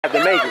Have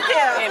to make it.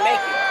 Can't make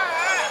it.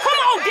 Come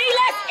on, D,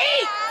 let's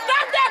eat.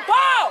 Stop that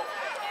ball.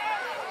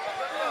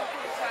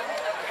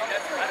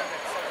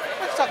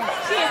 What you talking about?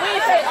 Shit, we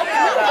ain't say open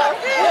the door.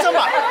 What you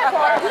talking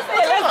about? We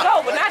said let's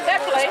go, but not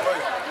that play.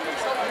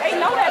 They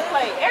know that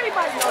play.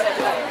 Everybody know that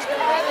play.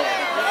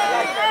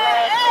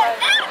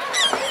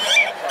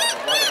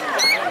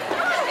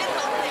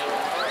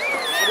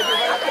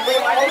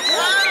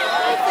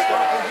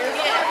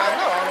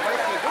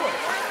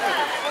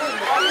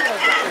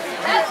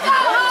 Let's go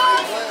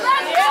home!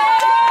 Let's go!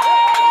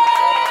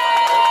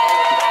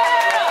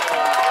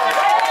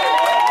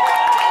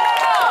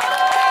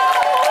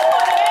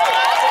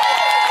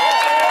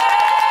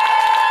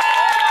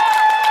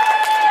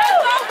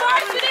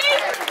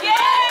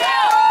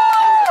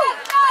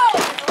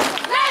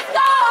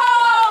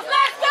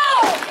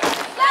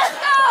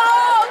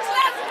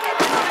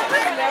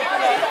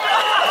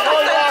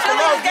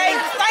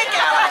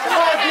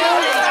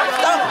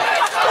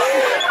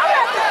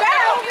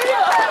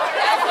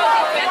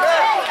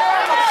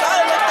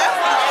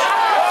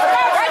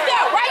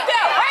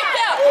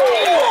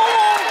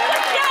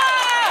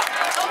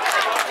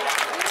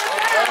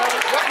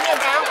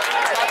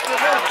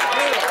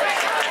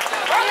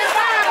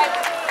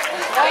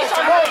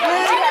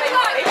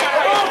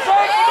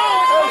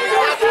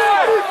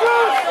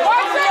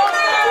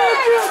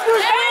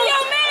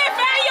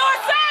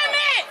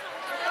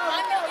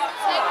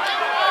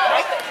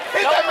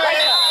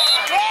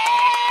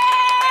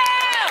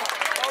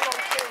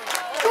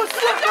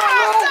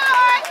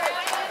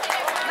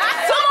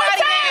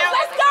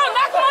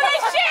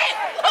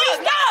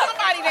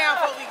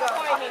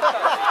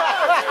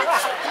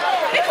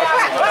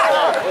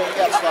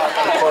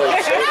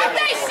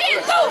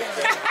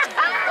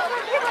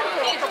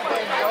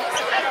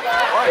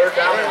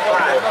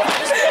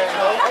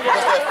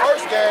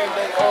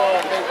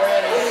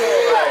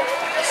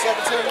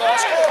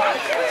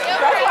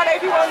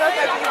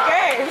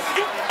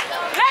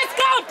 Let's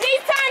go, D,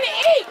 time to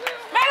eat.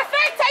 Matter of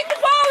fact, take the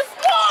ball and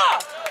score.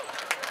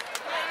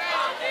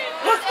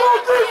 Let's go,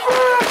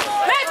 defense!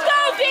 Let's go,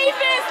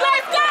 defense.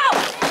 Let's go.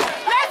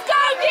 Let's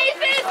go,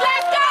 defense.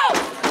 Let's go.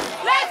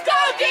 Let's go,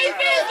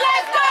 defense.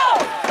 Let's go.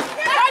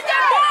 Touch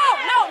that ball.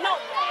 No.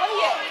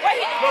 Where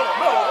he at?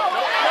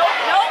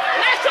 No,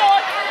 not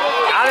yours.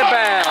 Out of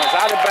bounds,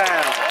 out of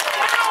bounds.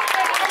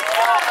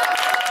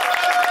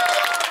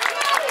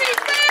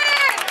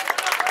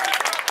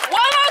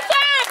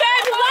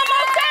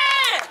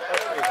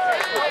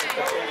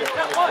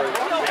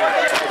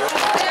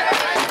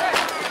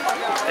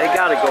 They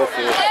gotta go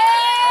for it.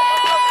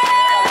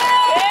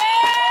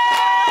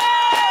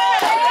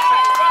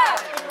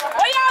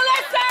 Oh, y'all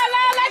left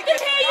sideline, let them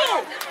hear you.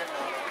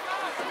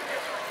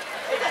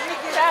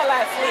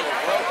 Sideline sleep.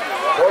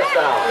 Fourth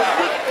down.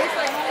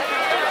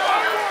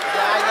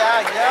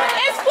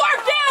 Yeah. It's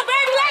fourth down,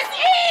 baby. Let's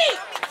eat.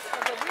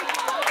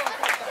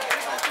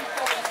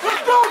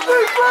 Let's go,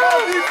 defense!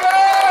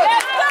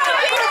 Let's go,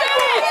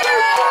 defense.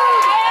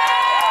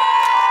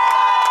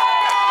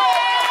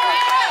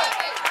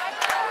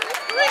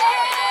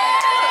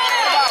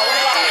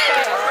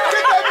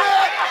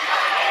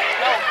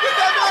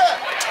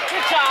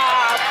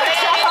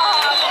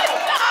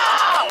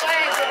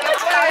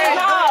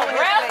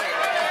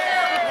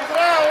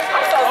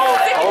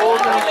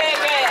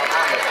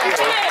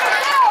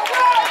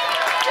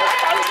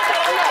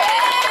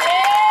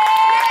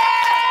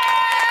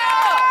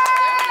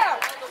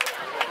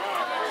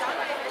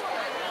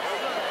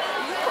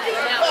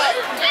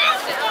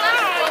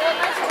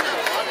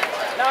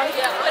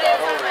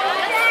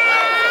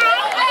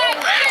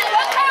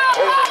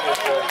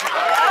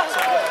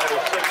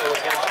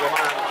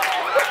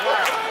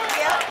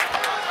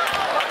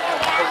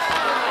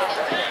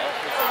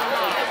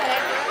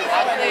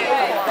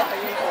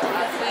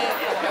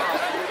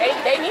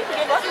 They need to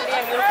give us a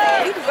damn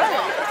uniform. We deserve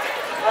it.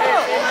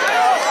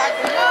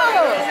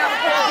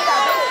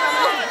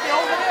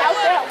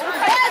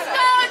 Let's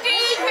go,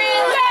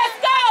 defense! Let's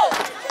go!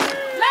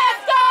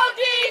 Let's go,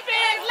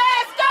 defense!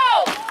 Let's go!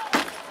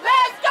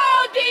 Let's go,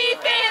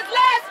 defense!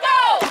 Let's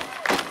go!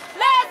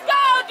 Let's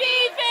go,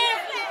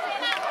 defense!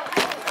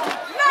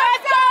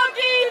 Let's go,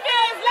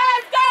 defense!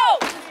 Let's go!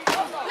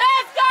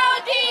 Let's go,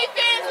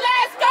 defense!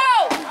 Let's go!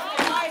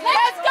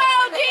 Let's go,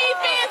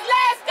 defense!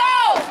 Let's go!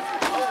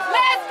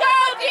 Let's go,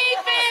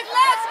 defense!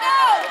 Let's go!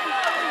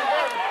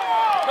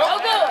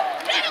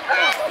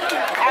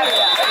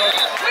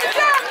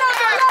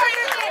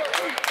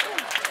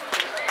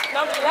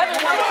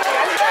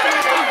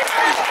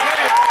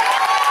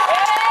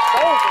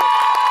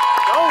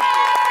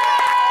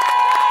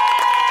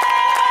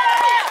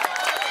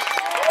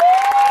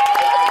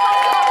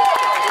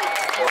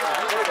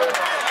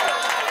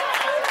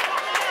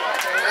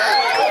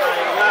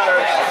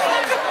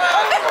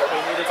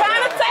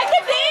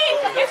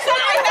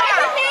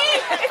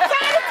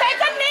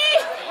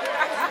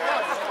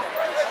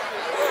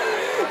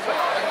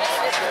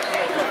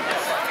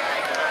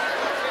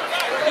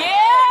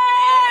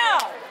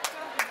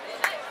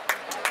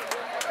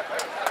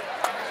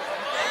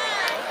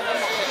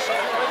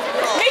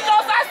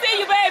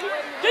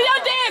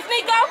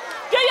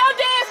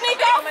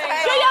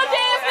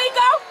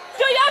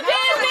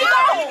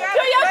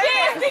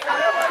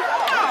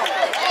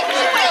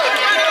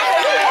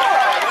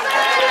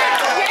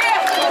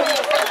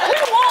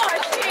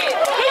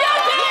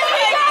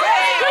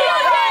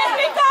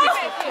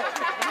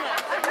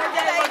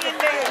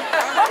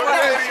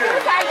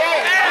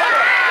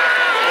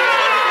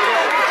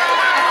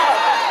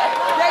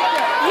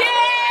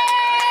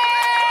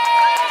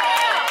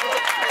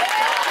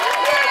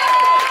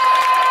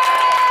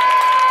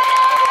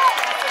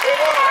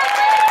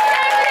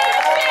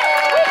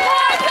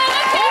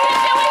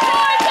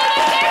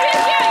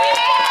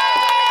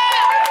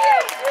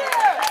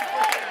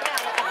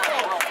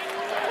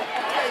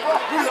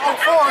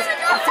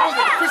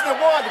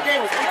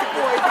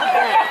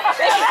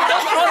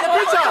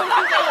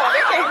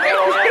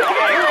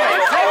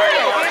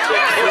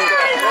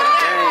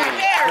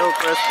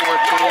 Hillcrest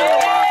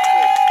 14.